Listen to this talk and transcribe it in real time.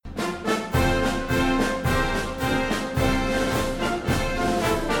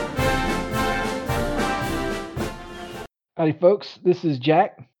Howdy, folks. This is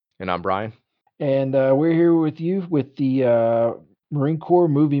Jack, And I'm Brian. and we're here with you with the Marine Corps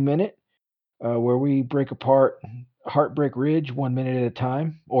Movie Minute, where we break apart Heartbreak Ridge 1 minute at a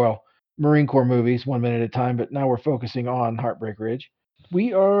time. Well, Marine Corps movies 1 minute at a time, but now we're focusing on Heartbreak Ridge.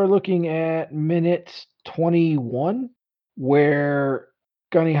 We are looking at minute 21, where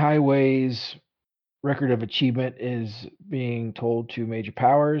Gunny Highway's record of achievement is being told to Major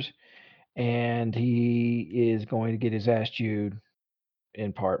Powers, and he is going to get his ass chewed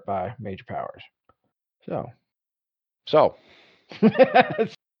in part by Major Powers. So, So,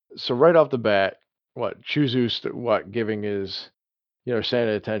 so right off the bat, what Chuzu's giving his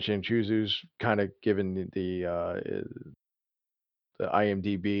standing attention. Chuzu's kind of giving the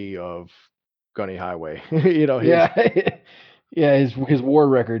IMDb of Gunny Highway. His yeah, yeah, his war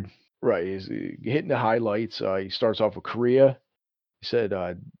record. right. He's hitting the highlights. He starts off with Korea. He said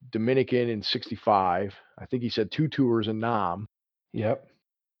Dominican in '65. I think he said 2 tours in Nam, Yep.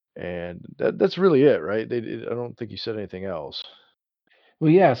 and that's really it, right? I don't think he said anything else. Well,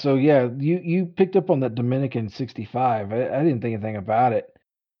 yeah. So yeah, you picked up on that Dominican 65. I didn't think anything about it.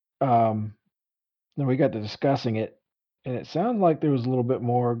 Then we got to discussing it, and it sounded like there was a little bit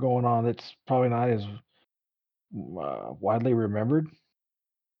more going on that's probably not as widely remembered.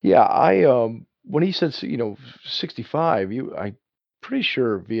 Yeah, I when he said 65, I pretty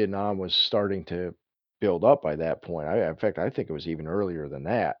sure Vietnam was starting to build up by that point. In fact, I think it was even earlier than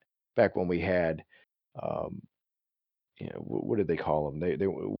that. Back when we had um what did they call them? It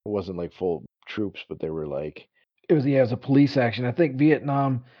wasn't like full troops, but they were like It was a police action. I think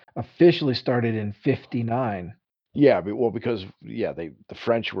Vietnam officially started in '59. yeah, well because yeah, the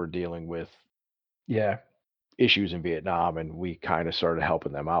French were dealing with Yeah, issues in Vietnam and we kind of started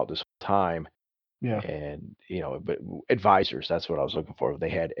helping them out this whole time. yeah, And, but advisors, that's what I was looking for. They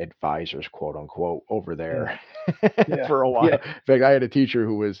had advisors, quote unquote, over yeah, there yeah, for a yeah. while. In fact, I had a teacher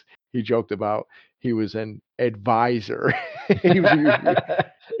he joked about he was an advisor. he was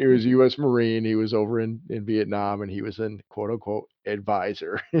a, he was a U.S. Marine. He was over in Vietnam, and he was an quote unquote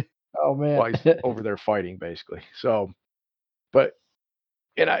advisor Oh man. while he's over there fighting, basically. So, but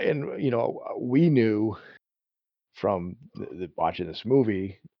we knew from watching this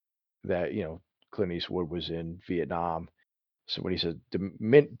movie that Clint Eastwood was in Vietnam. So when he said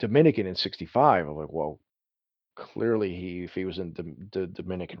Dominican in '65, I'm like, well, clearly if he was in the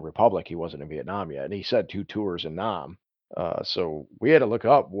Dominican Republic, he wasn't in Vietnam yet. And he said 2 tours in Nam. So we had to look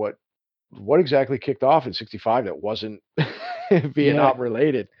up what exactly kicked off in '65 that wasn't Yeah, Vietnam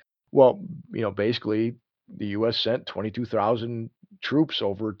related. Well, basically the U.S. sent 22,000 troops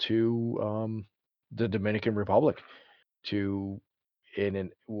over to the Dominican Republic to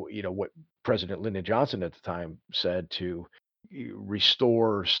what President Lyndon Johnson at the time said to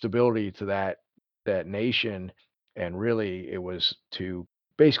restore stability to that nation, and really it was to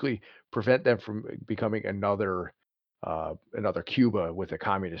basically prevent them from becoming another Cuba with a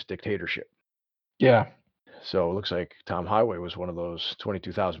communist dictatorship. yeah, So it looks like Tom Highway was one of those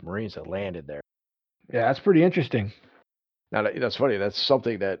 22,000 Marines that landed there. yeah. That's pretty interesting. Now that's funny. That's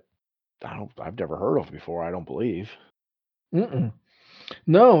something that I've never heard of before. I don't believe. Mm-mm.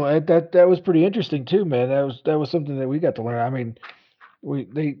 No, that was pretty interesting too, man. That was something that we got to learn. I mean,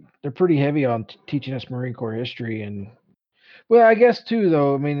 they're pretty heavy on teaching us Marine Corps history, and well, I guess too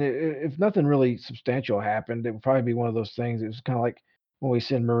though. I mean, if nothing really substantial happened, it would probably be one of those things. It was kind of like when we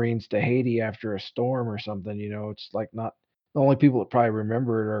send Marines to Haiti after a storm or something. It's like not the only people that probably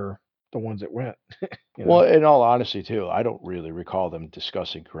remember it are the ones that went. You know. Well, in all honesty, too, I don't really recall them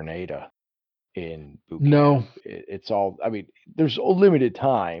discussing Grenada in boot camp. No. It's all, I mean, there's a limited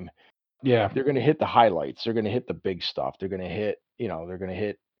time. Yeah. They're going to hit the highlights. They're going to hit the big stuff. They're going to hit,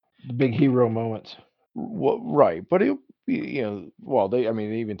 The big hero moments. well, right. But well, I mean,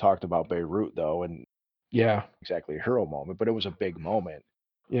 they even talked about Beirut, though, and Yeah. exactly a hero moment, but it was a big moment.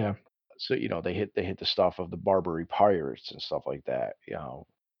 Yeah. So, they hit the stuff of the Barbary pirates and stuff like that.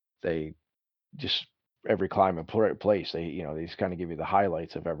 They just every climb and place, they just kind of give you the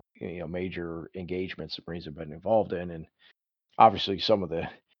highlights of every, major engagements the Marines have been involved in. And obviously some of the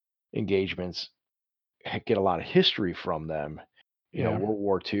engagements get a lot of history from them. Yeah. World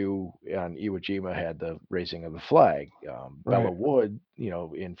War II on Iwo Jima had the raising of the flag. Bella Right. Wood,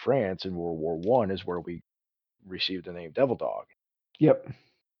 in France in World War One is where we received the name Devil Dog. Yep.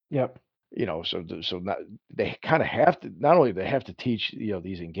 Yep. So not, they kind of have to, not only they have to teach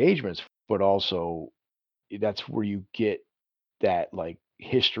these engagements, but also that's where you get that like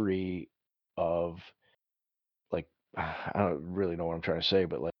history of like I don't really know what I'm trying to say,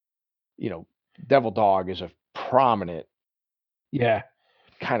 but like you know, Devil Dog is a prominent Yeah.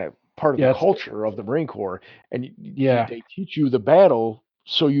 kind of part of the Yeah, it's culture of the Marine Corps, and yeah, they teach you the battle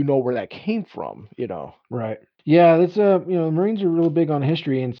so you know where that came from, you know? right. Yeah, that's Marines are really big on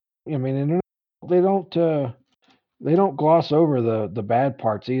history, and I mean, and they don't they don't gloss over the bad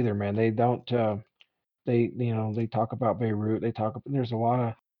parts either, man. They don't. They talk about Beirut. They talk. There's a lot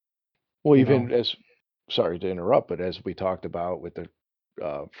of Well, you know even as sorry to interrupt, but as we talked about with the,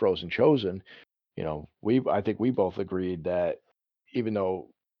 Frozen Chosen, I think we both agreed that even though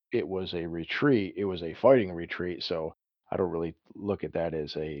it was a retreat, it was a fighting retreat, so I don't really look at that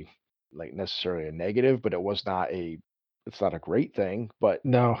as necessarily a negative, but it's not a great thing,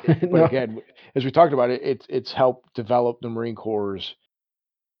 no but no. again, as we talked about it, it's helped develop the Marine Corps'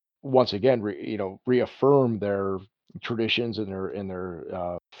 once again, reaffirm their traditions and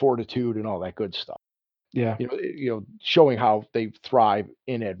their fortitude and all that good stuff. Yeah. Showing how they thrive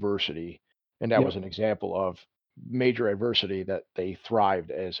in adversity, and that was Yep. an example of major adversity that they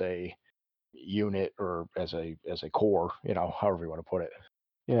thrived as a unit or as a corps, however you want to put it.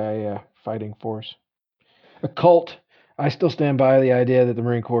 Yeah. Yeah. Fighting force. A cult. I still stand by the idea that the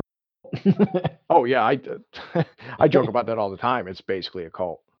Marine Corps. Oh yeah, I joke about that all the time. It's basically a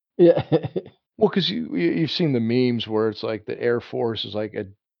cult. Yeah. Well, because you've seen the memes where it's like the Air Force is like a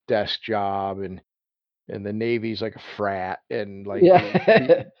desk job, and the Navy's like a frat, and like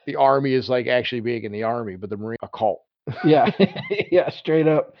Yeah. the Army is like actually being in the Army, but the Marine a cult. Yeah. Yeah. Straight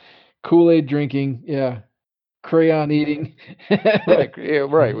up. Kool Aid drinking. Yeah. Crayon eating. Right, yeah,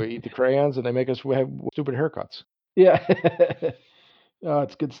 right. We eat the crayons, and they make us have stupid haircuts. Yeah. Oh,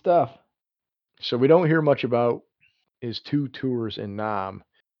 it's good stuff. So we don't hear much about his 2 tours in Nam,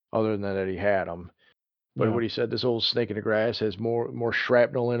 other than that he had them. But Yeah. what he said, this old snake in the grass has more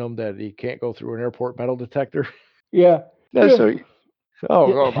shrapnel in him that he can't go through an airport metal detector. Yeah. No, Yeah. so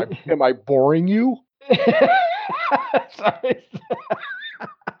oh, Yeah. am I boring you? Sorry.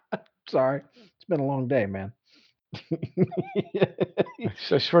 Sorry. It's been a long day, man.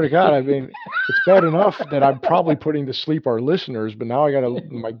 I swear to God, I mean, it's bad enough that I'm probably putting to sleep our listeners, but now I gotta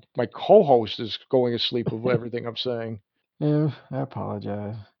my co-host is going to sleep with everything I'm saying. Yeah, I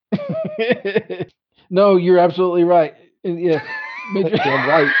apologize. No, you're absolutely right. Yeah, Major Damn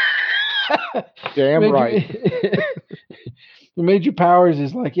right. Damn Major right. Major Powers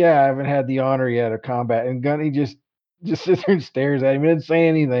is like, "Yeah, I haven't had the honor yet of combat," and Gunny just sits there and stares at him and doesn't say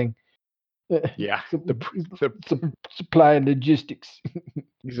anything. Yeah. The Sup pr the Supply and logistics.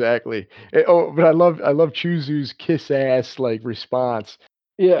 exactly. But I love Chuzu's kiss ass, like, response.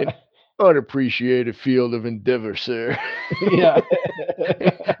 "An Yeah, unappreciated field of endeavor, sir." yeah,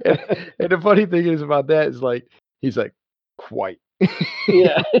 And and the funny thing is about that is, like, he's like, "Quite."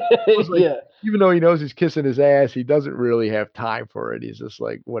 yeah, Was like, yeah, even though he knows he's kissing his ass, he doesn't really have time for it. He's just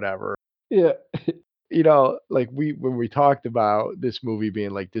like, "Whatever." yeah, Like, when we talked about this movie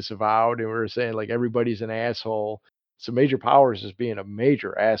being, like, disavowed, and we were saying, like, everybody's an asshole, so Major Powers is being a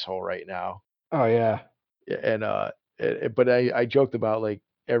major asshole right now. oh, yeah, Yeah, but I joked about, like,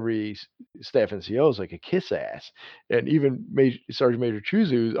 every staff NCO is like a kiss ass, and even Sergeant Major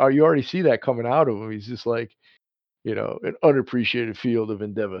Chuzu, you already see that coming out of him. He's just like, "An unappreciated field of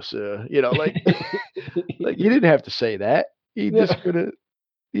endeavor, sir." Like, he didn't have to say that. He yeah, just coulda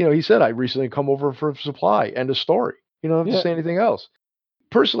he said, "I recently come over for supply." End of story. You don't have to yeah, say anything else.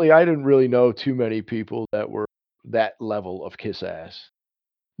 Personally, I didn't really know too many people that were that level of kiss ass.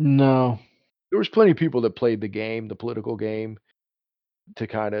 no, There was plenty of people that played the game, the political game, to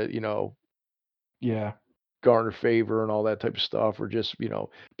kinda, yeah, garner favor and all that type of stuff, or just,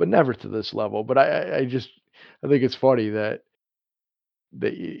 but never to this level. But I think it's funny that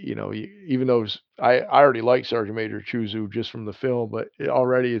even though I already like Sergeant Major Chuzu just from the film, but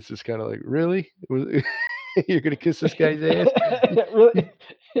already it's just kind of like, really, you're gonna kiss this guy's ass? He, really,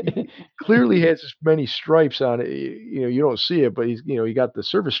 he clearly has as many stripes on it. You don't see it, but he got the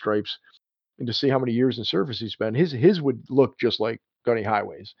service stripes, and to see how many years in service he's been, his would look just like Gunny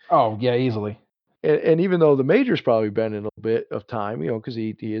Highways. oh, yeah, easily, And even though the major's probably been in a bit of time, because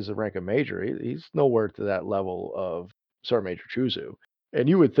he is a ranking major, he's nowhere to that level of Sergeant Major Chuzu. And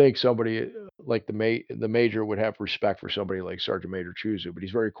you would think somebody like the major would have respect for somebody like Sergeant Major Chuzu, but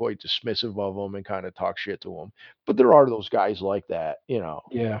he's very quite dismissive of him and kind of talk shit to him. But there are those guys like that.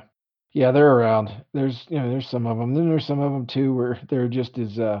 yeah. Yeah, they're around. There's some of them. Then there's some of them too where they're just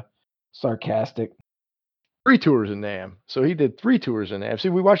as, sarcastic. 3 tours in Nam. So he did 3 tours in Nam. See,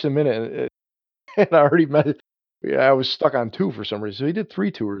 we watched a minute, and I already met. Yeah, I was stuck on 2 for some reason. So he did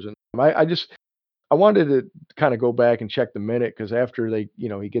 3 tours, and I wanted to kinda go back and check the minute, because after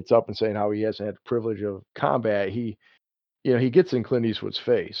he gets up and saying how he hasn't had the privilege of combat, he gets in Clint Eastwood's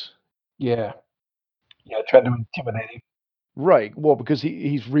face. Yeah. Yeah, I tried to intimidate him. right. Well, because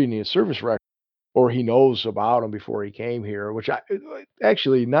he's reading his service record or he knows about him before he came here, which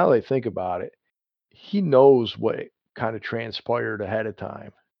actually, now that I think about it, he knows what kind of transpired ahead of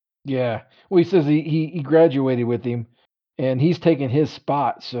time. Yeah. Well, he says he graduated with him, and he's taking his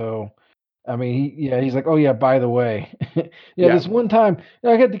spot. So, I mean, he's like, oh yeah, by the way, yeah, Yeah. this one time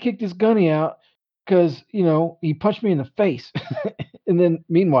I had to kick this gunny out because he punched me in the face, and then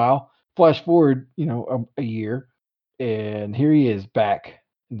meanwhile, flash forward, a year, and here he is back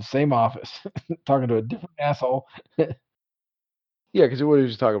in the same office, talking to a different asshole. Yeah, because what he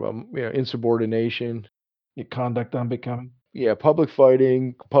was talking about, insubordination. Your conduct unbecoming. Yeah, public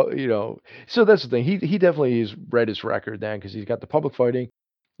fighting, so that's the thing. He definitely has read his record then because he's got the public fighting,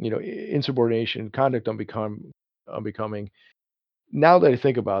 insubordination, conduct unbecoming. Now that I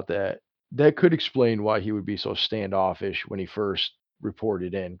think about that, that could explain why he would be so standoffish when he first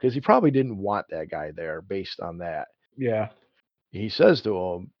reported in because he probably didn't want that guy there based on that. Yeah, He says to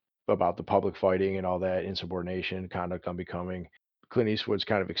him about the public fighting and all that insubordination, conduct unbecoming. Clint Eastwood's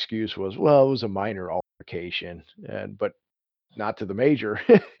kind of excuse was, well, it was a minor altercation, but not to the major.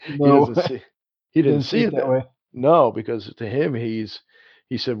 He no, doesn't see he didn't didn't see see it it that that. way. No, because to him, he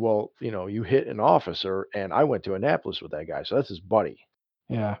said, "Well, you hit an officer, and I went to Annapolis with that guy, so that's his buddy."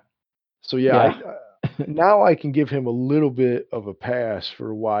 Yeah, So yeah, yeah, now I can give him a little bit of a pass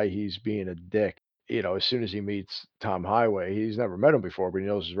for why he's being a dick. As soon as he meets Tom Highway, he's never met him before, but he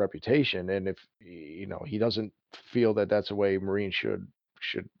knows his reputation, and if he doesn't feel that that's the way Marines should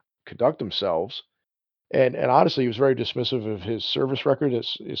conduct themselves. And honestly, he was very dismissive of his service record. Like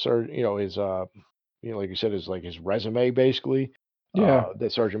you said, his resume basically. yeah,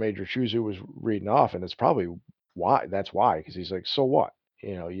 That Sergeant Major Chuzu was reading off, and it's probably why. That's why, because he's like, so what?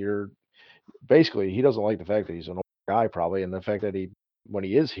 You're basically he doesn't like the fact that he's an old guy, probably, and the fact that when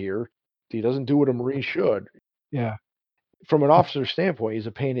he is here, he doesn't do what a Marine should. yeah, From an officer's standpoint, he's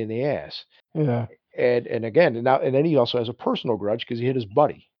a pain in the ass. yeah, And again, and then he also has a personal grudge because he hit his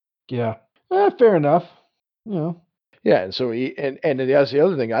buddy. yeah. Fair enough. You know, Yeah, and so and then that's the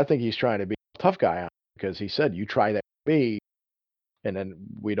other thing. I think he's trying to be a tough guy on because he said, "You try that with me," and then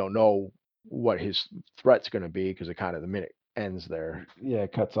we don't know what his threat's going to be because it kind of the minute ends there. yeah,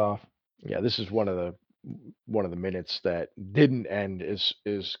 it cuts off. Yeah, this is one of the minutes that didn't end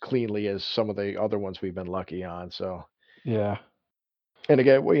as cleanly as some of the other ones we've been lucky on. So, Yeah, and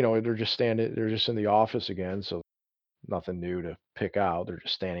again, well, they're just in the office again, so nothing new to pick out. They're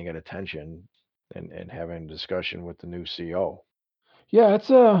just standing at attention and having a discussion with the new CO. yeah. It's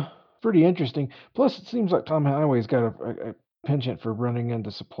pretty interesting. Plus, it seems like Tom Highway's got a penchant for running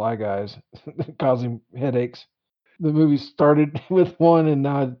into supply guys, causing headaches. The movie started with one, and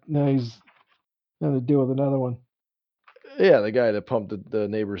now he's having to deal with another one. Yeah, the guy that pumped the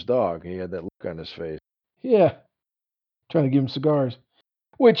neighbor's dog, he had that look on his face. Yeah, trying to give him cigars.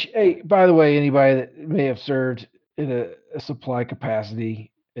 Which, hey, by the way, anybody that may have served in a supply capacity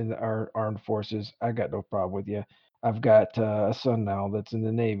in our armed forces, I got no problem with you. I've got a son now that's in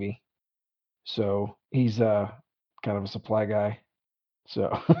the Navy, so he's kind of a supply guy.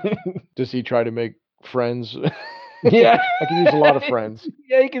 So Does he try to make friends? yeah, I could use a lot of friends.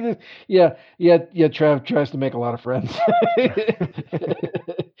 yeah, he can. Yeah. Trav tries to make a lot of friends.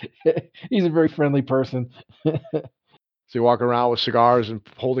 He's a very friendly person. So he walk around with cigars and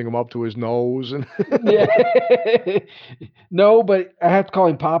holding them up to his nose, and Yeah. No, but I have to call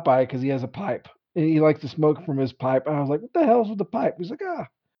him Popeye because he has a pipe, and he likes to smoke from his pipe, and I was like, "What the hell's with the pipe?" He's like, "Ah."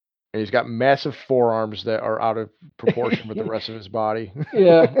 he's got massive forearms that are out of proportion with the rest of his body.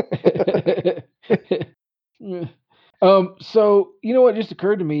 Yeah. Yeah. So you know what just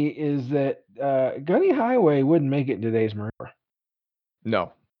occurred to me is that, Gunny Highway wouldn't make it in today's Marine Corps.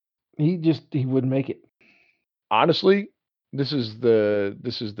 No, He wouldn't make it. honestly, this is the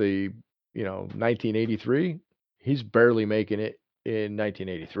 1983. He's barely making it in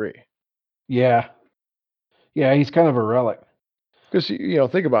 1983. Yeah. Yeah, he's kind of a relic. Because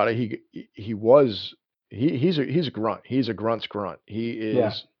think about it. He was he's a grunt. He's a grunt's grunt. He Yeah.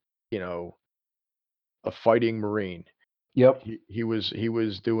 is you know a fighting Marine. Yep. He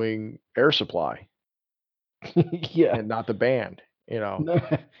was doing air supply Yeah. and not the band. No.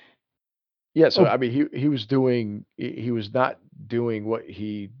 Yeah. So Oh, I mean, he was not doing what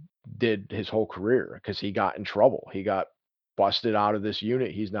he did his whole career because he got in trouble. He got busted out of this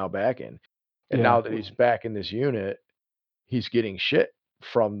unit. He's now back in, and yeah. now that he's back in this unit, he's getting shit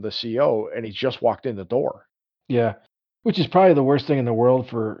from the CO, and he's just walked in the door. Yeah, which is probably the worst thing in the world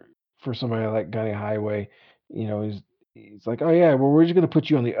for somebody like Gunny Highway. He's like, "Oh yeah, well we're just gonna put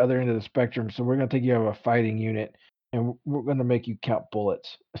you on the other end of the spectrum, so we're gonna take you out of a fighting unit, and we're gonna make you count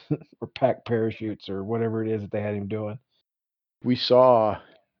bullets or pack parachutes or whatever it is that they had him doing." we saw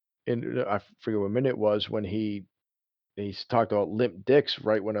in I forget what minute it was when he's talked about limp dicks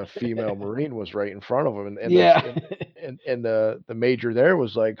right when a female Marine was right in front of him, and the Yeah. and the major there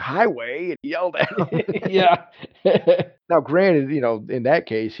was like, "Highway," and he yelled at him. Yeah. Now, granted, in that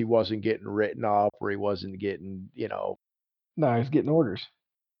case, he wasn't getting written up or he wasn't getting, No, he's getting orders.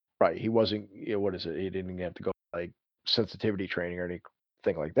 right, he wasn't, what is it? He didn't even have to go like sensitivity training or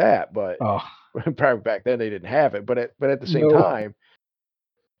anything like that. But Oh, probably back then they didn't have it. But at the same no. time,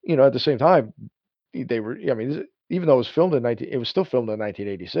 at the same time, they were. I mean, even though it was filmed in 19, it was still filmed in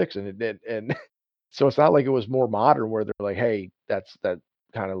 1986, and it did, and so it's not like it was more modern where they're like, hey, that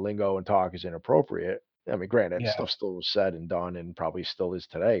kind of lingo and talk is inappropriate. I mean, granted, Yeah. stuff still was said and done, and probably still is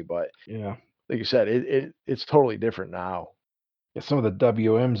today. But Yeah. like you said, it's totally different now. Yeah, some of the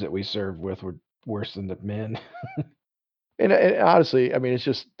WMs that we served with were worse than the men. And honestly, I mean, it's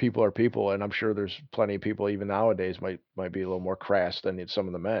just people are people, and I'm sure there's plenty of people even nowadays might be a little more crass than some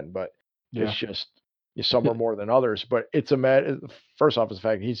of the men, but it's Yeah. just some are more than others. But it's a first off, is the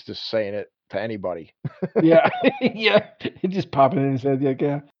fact he's just saying it to anybody. Yeah. Yeah. It just popping in his head, like,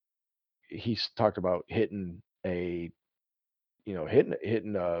 yeah. He's talked about hitting an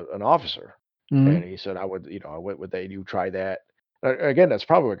officer, and Mhm. he said, I went with that. You try that. Again, that's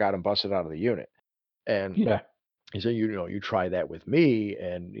probably what got him busted out of the unit. And Yeah. he said, you try that with me,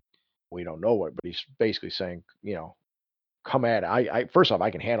 and we don't know what, but he's basically saying, come at it. I first off,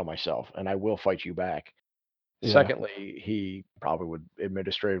 I can handle myself, and I will fight you back. Yeah. Secondly, he probably would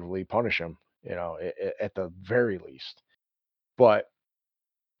administratively punish him, at the very least. But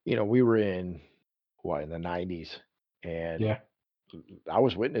we were in the 90s, and Yeah. I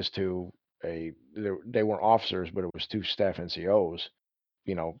was witness to they weren't officers, but it was two staff NCOs,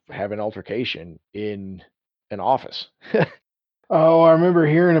 have an altercation in an office. Oh, I remember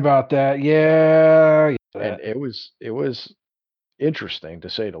hearing about that. Yeah. Yeah, And that. it was interesting, to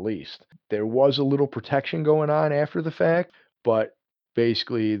say the least. There was a little protection going on after the fact, but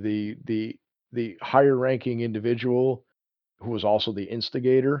basically the higher ranking individual who was also the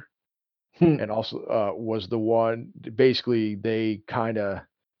instigator Hmm. and also was the one, basically they kind of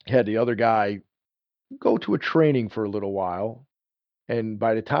had the other guy go to a training for a little while, and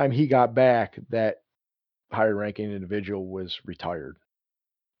by the time he got back, that higher ranking individual was retired.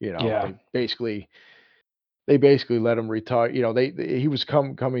 Yeah. They basically let him retire. He was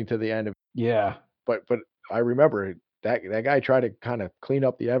coming to the end of, Yeah. but I remember that guy tried to kind of clean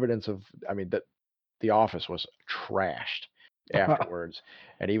up the evidence of, I mean, that the office was trashed afterwards,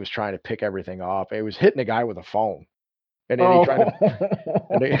 and he was trying to pick everything up. It was hitting a guy with a phone, and then he tried to,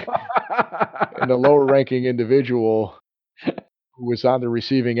 and they, and the lower ranking individual who was on the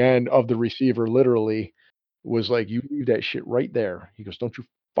receiving end of the receiver literally was like, "You leave that shit right there." He goes, "Don't you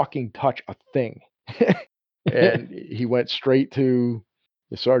fucking touch a thing." And he went straight to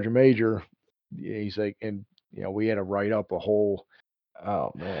the sergeant major. Yeah, he's like, and we had to write up a whole,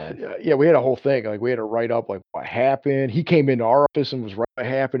 Oh, man. yeah, we had a whole thing. Like we had to write up like what happened. He came into our office and was right what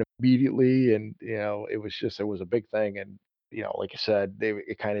happened immediately, and it was a big thing. And like I said,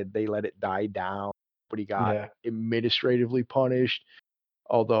 they let it die down, but he got Yeah. administratively punished.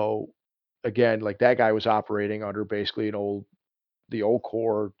 Although, again, like that guy was operating under basically the old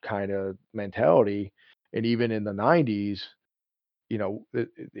core kind of mentality, and even in the 90s,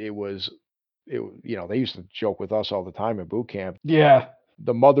 it was they used to joke with us all the time in boot camp. Yeah.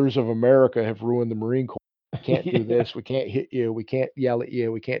 The mothers of America have ruined the Marine Corps. We can't do Yeah. this. We can't hit you. We can't yell at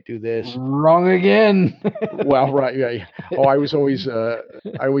you. We can't do this. Wrong again. Well, right, yeah. Yeah. Oh, I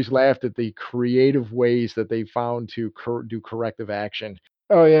always laughed at the creative ways that they found to do corrective action.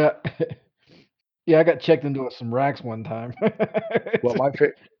 Oh, yeah. Yeah, I got checked into some racks one time. Well,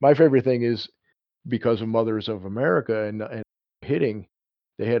 my favorite thing is, because of Mothers of America and hitting,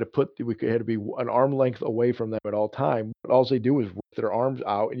 they had to had to be an arm length away from them at all time. But all they do is rip their arms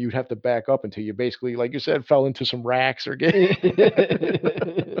out, and you'd have to back up until you basically, like you said, fell into some racks or get.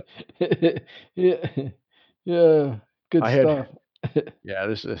 Yeah. Yeah. Good I had stuff. Yeah,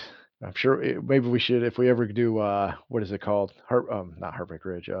 this is. I'm sure maybe we should, if we ever do, what is it called? Not Heartbreak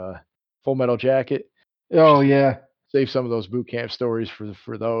Ridge. Full Metal Jacket. We Oh, should yeah. save some of those boot camp stories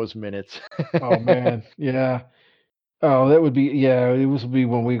for those minutes. Oh, man. Yeah. Oh, that would be yeah, it would be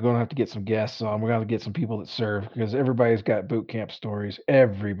when we're gonna have to get some guests on. We're gonna get some people that serve because everybody's got boot camp stories.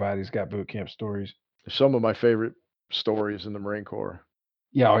 Everybody's got boot camp stories. Some of my favorite stories in the Marine Corps.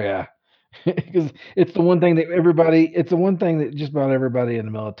 Yeah, oh, yeah. Because it's the one thing that just about everybody in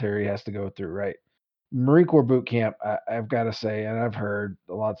the military has to go through, right? Marine Corps boot camp, I've gotta say, and I've heard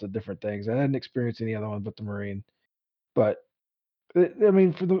lots of different things. I hadn't experienced any other one but the Marine, but, I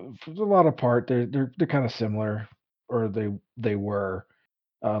mean, for the lot of part, they're kinda similar. or they were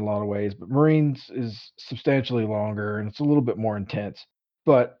in a lot of ways. But Marines is substantially longer and it's a little bit more intense.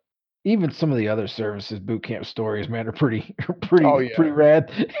 But even some of the other services boot camp stories, man, are pretty Oh pretty yeah.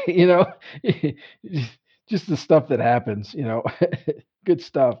 rad. You know, just just the stuff that happens. Good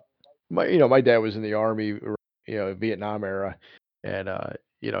stuff. My dad was in the army, Vietnam era, and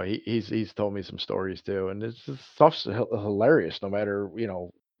he's told me some stories too, and it's just stuff's hilarious. No matter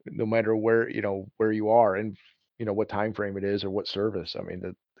where where you are, and what time frame it is or what service. I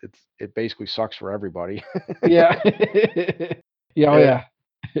mean, it basically sucks for everybody, Yeah, yeah, oh and yeah.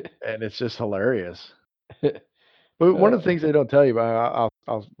 and it's just hilarious. But one uh, of the things they don't tell you about,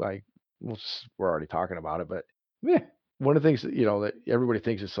 I'll like, we're already talking about it, but yeah. one of the things that, that everybody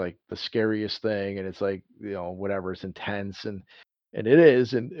thinks it's like the scariest thing, and it's like, whatever, it's intense, and it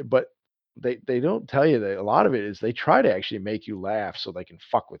is, but they don't tell you that a lot of it is they try to actually make you laugh so they can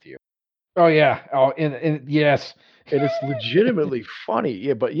fuck with you. Oh yeah. Oh, and yes. And it's legitimately funny.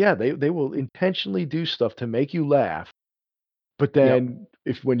 Yeah, but yeah, they will intentionally do stuff to make you laugh. But Yep. then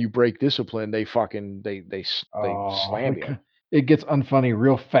if when you break discipline, they fucking they Oh, slam you, it gets unfunny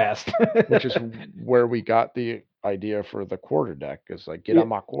real fast. which is where we got the idea for the quarter deck. Is like, get Yeah, on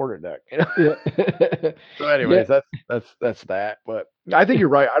my quarter deck. yeah. So, Yeah. anyways, that's that. But I think you're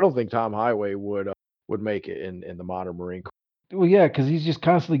right. I don't think Tom Highway would make it in the modern Marine Corps. Well, yeah, because he's just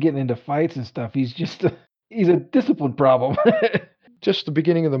constantly getting into fights and stuff. He's just he's a discipline problem. Just the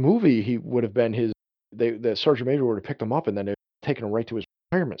beginning of the movie, he would have been his. The sergeant major would have picked him up and then they'd taken him right to his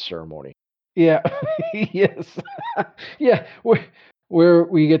retirement ceremony. Yeah. Yes. Yeah, where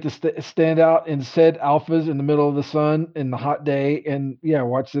we get to stand out in said alphas in the middle of the sun in the hot day and, yeah,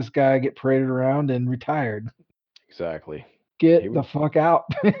 watch this guy get paraded around and retired. Exactly. He Get the would fuck out.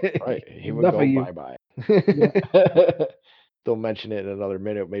 right. He would Enough go of you. bye bye. Yeah. They'll mention it in another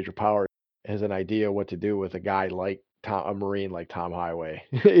minute. Major Power has an idea what to do with a guy like a Marine like Tom Highway.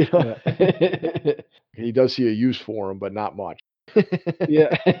 Yeah. He does see a use for him, but not much.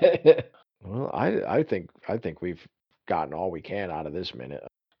 Yeah. Well, I think we've gotten all we can out of this minute.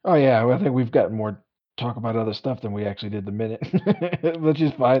 Oh, yeah, well, I think we've got more talk about other stuff than we actually did the minute, which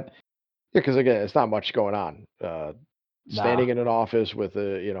is fine. Yeah, because again, it's not much going on. Nah. Standing in an office with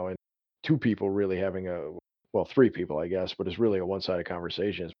and two people really having three people, I guess, but it's really a one-sided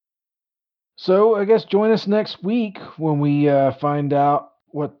conversation. So I guess join us next week when we find out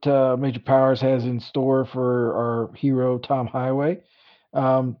what Major Powers has in store for our hero Tom Highway.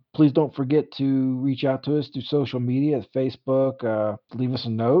 Please don't forget to reach out to us through social media, Facebook, leave us a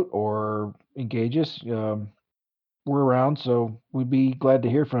note or engage us. We're around, so we'd be glad to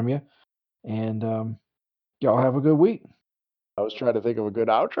hear from you. And y'all have a good week. I was trying to think of a good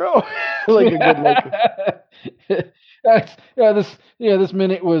outro, like a good like This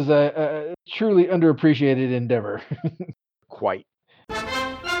minute was a truly underappreciated endeavor. quite.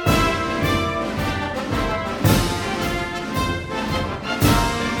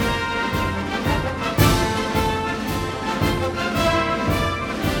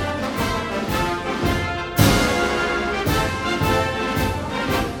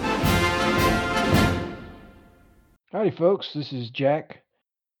 Howdy, folks. This is Jack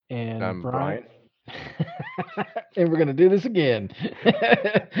and Brian. Brian. And we're gonna do this again.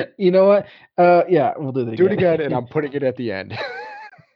 You know what? Yeah, we'll do that Do it again, and again. I'm putting it at the end.